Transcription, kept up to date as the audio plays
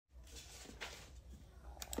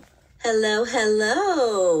Hello,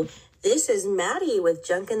 hello. This is Maddie with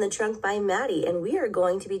Junk in the Trunk by Maddie, and we are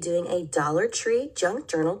going to be doing a Dollar Tree Junk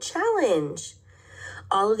Journal Challenge.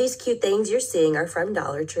 All of these cute things you're seeing are from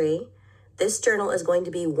Dollar Tree. This journal is going to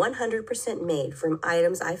be 100% made from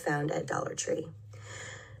items I found at Dollar Tree.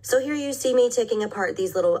 So here you see me taking apart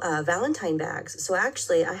these little Valentine bags. So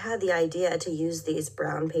actually, I had the idea to use these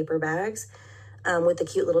brown paper bags with the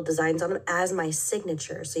cute little designs on them as my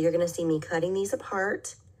signature. So you're going to see me cutting these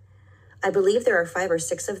apart. I believe there are 5 or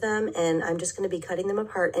 6 of them, and I'm just going to be cutting them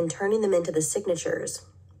apart and turning them into the signatures.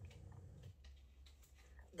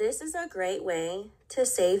 This is a great way to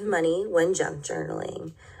save money when junk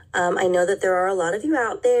journaling. I know that there are a lot of you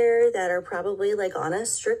out there that are probably like on a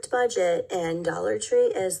strict budget, and Dollar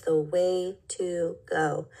Tree is the way to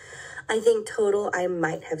go. I think total I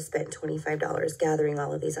might have spent $25 gathering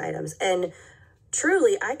all of these items, and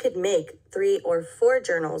truly I could make 3 or 4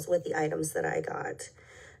 journals with the items that I got.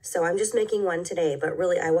 So I'm just making one today, but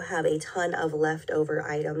really I will have a ton of leftover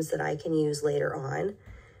items that I can use later on.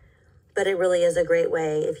 But it really is a great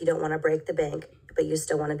way if you don't want to break the bank, but you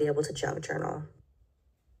still want to be able to junk journal.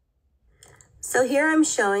 So here I'm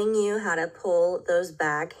showing you how to pull those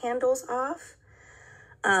bag handles off.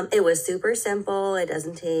 It was super simple. It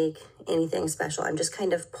doesn't take anything special. I'm just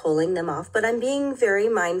kind of pulling them off, but I'm being very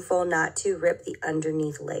mindful not to rip the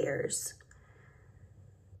underneath layers.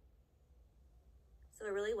 So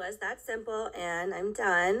it really was that simple, and I'm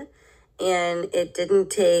done. And it didn't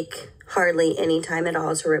take hardly any time at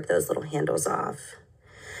all to rip those little handles off.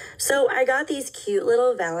 So I got these cute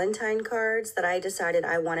little Valentine cards that I decided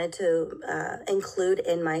I wanted to include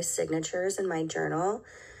in my signatures in my journal.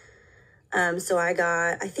 So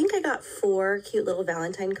I think I got 4 cute little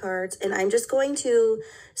Valentine cards, and I'm just going to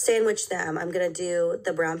sandwich them. I'm going to do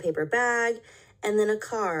the brown paper bag, and then a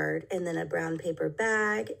card, and then a brown paper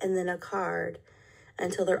bag, and then a card,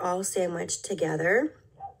 until they're all sandwiched together.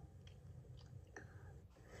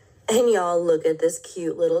 And y'all, look at this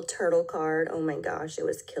cute little turtle card. Oh my gosh, it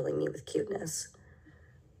was killing me with cuteness.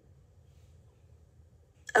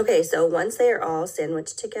 Okay, so once they are all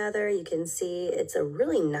sandwiched together, you can see it's a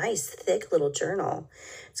really nice, thick little journal.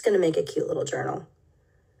 It's going to make a cute little journal.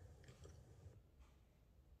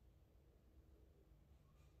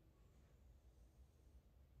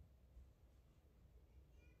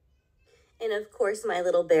 And of course, my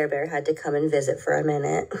little bear had to come and visit for a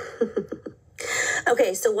minute.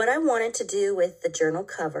 Okay, so what I wanted to do with the journal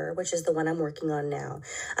cover, which is the one I'm working on now,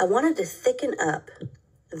 I wanted to thicken up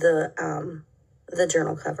the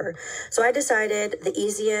journal cover. So I decided the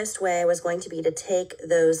easiest way was going to be to take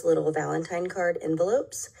those little Valentine card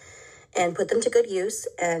envelopes and put them to good use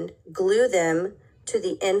and glue them to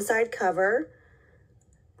the inside cover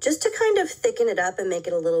just to kind of thicken it up and make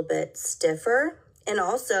it a little bit stiffer. And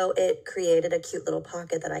also it created a cute little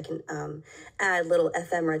pocket that I can add little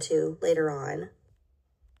ephemera to later on.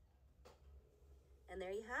 And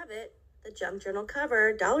there you have it, the junk journal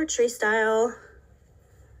cover, Dollar Tree style.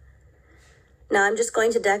 Now I'm just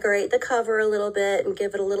going to decorate the cover a little bit and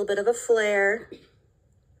give it a little bit of a flair.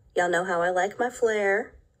 Y'all know how I like my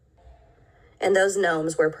flair. And those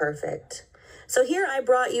gnomes were perfect. So here I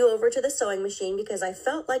brought you over to the sewing machine because I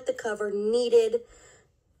felt like the cover needed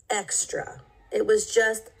extra. It was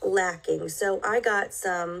just lacking. So I got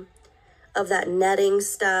some of that netting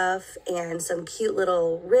stuff and some cute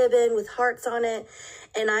little ribbon with hearts on it.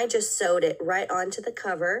 And I just sewed it right onto the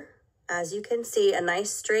cover. As you can see, a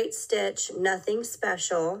nice straight stitch, nothing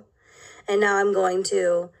special. And now I'm going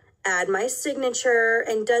to add my signature.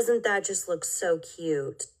 And doesn't that just look so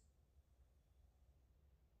cute?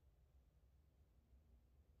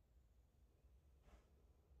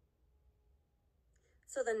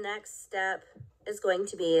 So the next step is going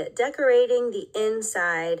to be decorating the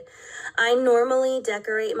inside. I normally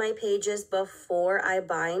decorate my pages before I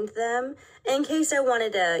bind them in case I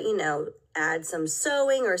wanted to, add some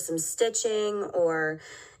sewing or some stitching, or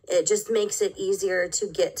it just makes it easier to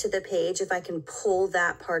get to the page if I can pull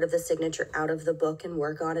that part of the signature out of the book and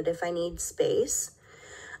work on it if I need space.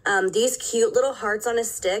 These cute little hearts on a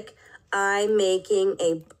stick, I'm making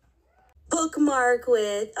a bookmark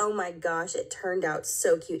with. Oh my gosh, it turned out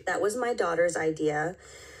so cute. That was my daughter's idea.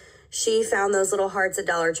 She found those little hearts at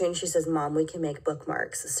Dollar Tree and she says, Mom, we can make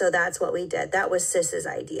bookmarks. So that's what we did. That was Sis's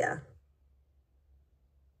idea.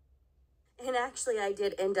 And actually I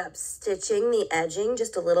did end up stitching the edging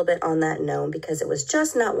just a little bit on that gnome because it was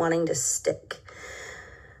just not wanting to stick.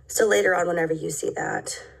 So later on, whenever you see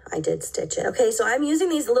that, I did stitch it. Okay, so I'm using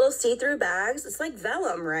these little see-through bags. It's like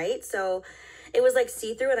vellum, right? So it was like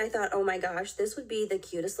see-through, and I thought, oh my gosh, this would be the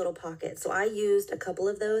cutest little pocket. So I used a couple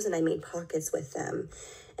of those and I made pockets with them.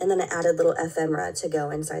 And then I added little ephemera to go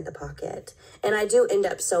inside the pocket. And I do end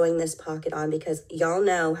up sewing this pocket on because y'all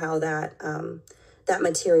know how that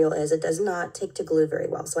material is. It does not take to glue very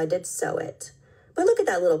well. So I did sew it. But look at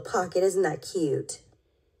that little pocket. Isn't that cute?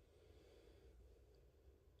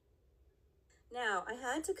 Now, I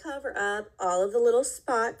had to cover up all of the little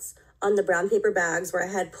spots on the brown paper bags where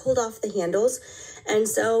I had pulled off the handles. And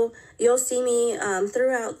so you'll see me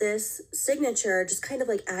throughout this signature, just kind of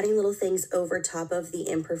like adding little things over top of the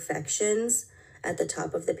imperfections at the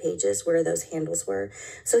top of the pages where those handles were.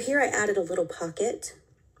 So here I added a little pocket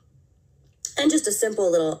and just a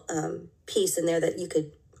simple little piece in there that you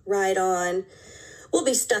could write on. We'll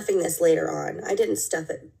be stuffing this later on. I didn't stuff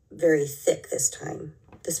it very thick this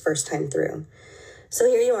first time through. So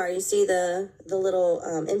here you are, you see the little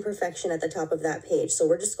imperfection at the top of that page. So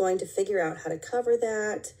we're just going to figure out how to cover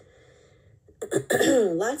that.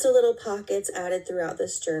 Lots of little pockets added throughout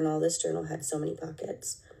this journal. This journal had so many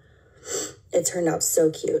pockets. It turned out so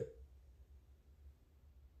cute.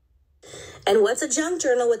 And what's a junk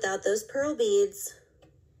journal without those pearl beads?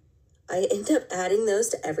 I end up adding those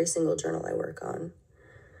to every single journal I work on.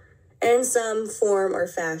 In some form or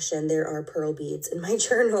fashion, there are pearl beads in my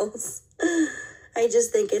journals. I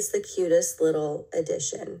just think it's the cutest little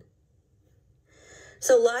addition.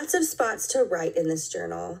 So lots of spots to write in this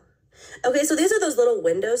journal. Okay, so these are those little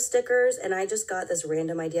window stickers, and I just got this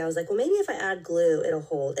random idea. I was like, well, maybe if I add glue, it'll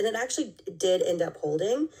hold. And it actually did end up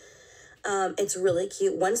holding. It's really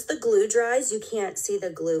cute. Once the glue dries, you can't see the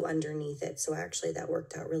glue underneath it. So actually that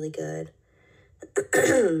worked out really good.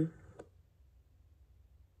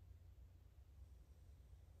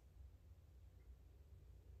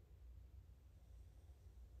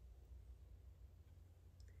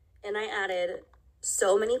 And I added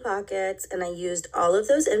so many pockets, and I used all of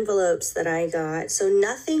those envelopes that I got, so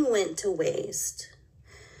nothing went to waste.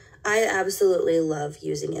 I absolutely love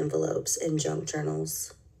using envelopes in junk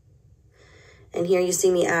journals. And here you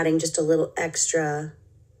see me adding just a little extra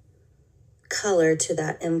color to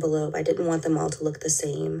that envelope. I didn't want them all to look the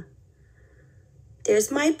same.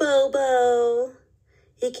 There's my Bobo.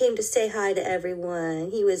 He came to say hi to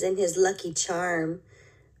everyone. He was in his Lucky Charm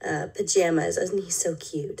pajamas. Isn't he so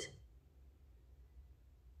cute?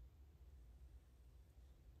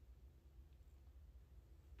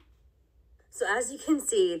 So as you can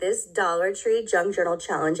see, this Dollar Tree Junk Journal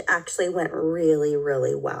Challenge actually went really,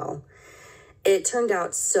 really well. It turned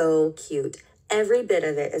out so cute. Every bit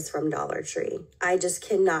of it is from Dollar Tree. I just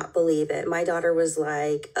cannot believe it. My daughter was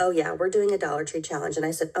like, oh yeah, we're doing a Dollar Tree challenge. And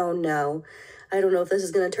I said, oh no, I don't know if this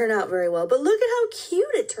is going to turn out very well, but look at how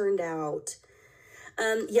cute it turned out.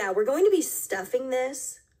 Yeah, we're going to be stuffing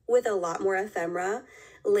this with a lot more ephemera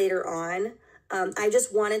later on. I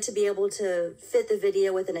just wanted to be able to fit the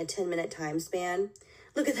video within a 10-minute time span.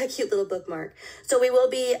 Look at that cute little bookmark. So we will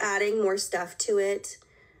be adding more stuff to it.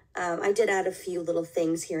 I did add a few little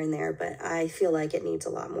things here and there, but I feel like it needs a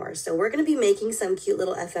lot more. So we're going to be making some cute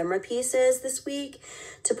little ephemera pieces this week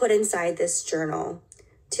to put inside this journal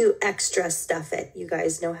to extra stuff it. You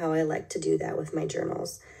guys know how I like to do that with my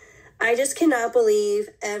journals. I just cannot believe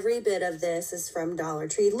every bit of this is from Dollar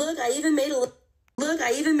Tree. Look, I even made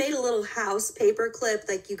a little house paper clip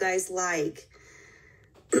like you guys like.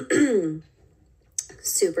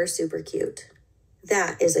 Super, super cute.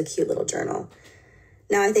 That is a cute little journal.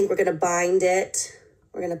 Now I think we're going to bind it.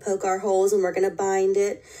 We're going to poke our holes and we're going to bind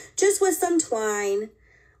it just with some twine.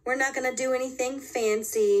 We're not going to do anything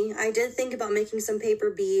fancy. I did think about making some paper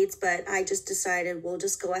beads, but I just decided we'll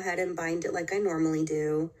just go ahead and bind it like I normally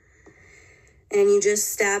do. And you just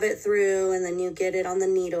stab it through and then you get it on the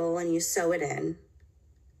needle and you sew it in.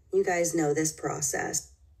 You guys know this process.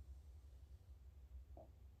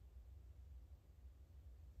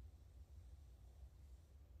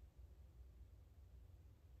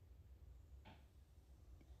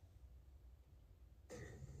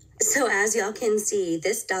 So as y'all can see,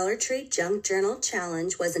 this Dollar Tree Junk Journal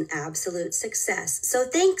Challenge was an absolute success. So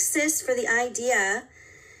thanks, sis, for the idea.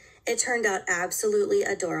 It turned out absolutely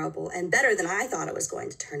adorable and better than I thought it was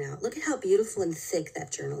going to turn out. Look at how beautiful and thick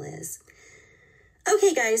that journal is.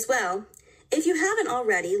 Okay, guys, well, if you haven't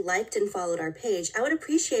already liked and followed our page, I would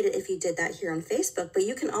appreciate it if you did that here on Facebook, but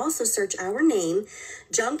you can also search our name,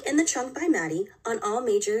 Junk in the Trunk by Maddie, on all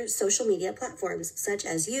major social media platforms, such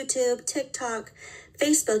as YouTube, TikTok,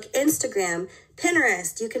 Facebook, Instagram,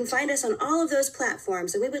 Pinterest. You can find us on all of those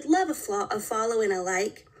platforms, and we would love a follow and a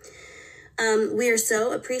like. We are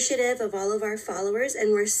so appreciative of all of our followers,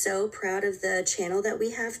 and we're so proud of the channel that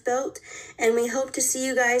we have built. And we hope to see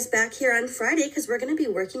you guys back here on Friday because we're going to be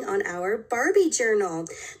working on our Barbie journal.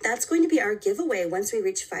 That's going to be our giveaway once we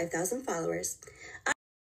reach 5,000 followers.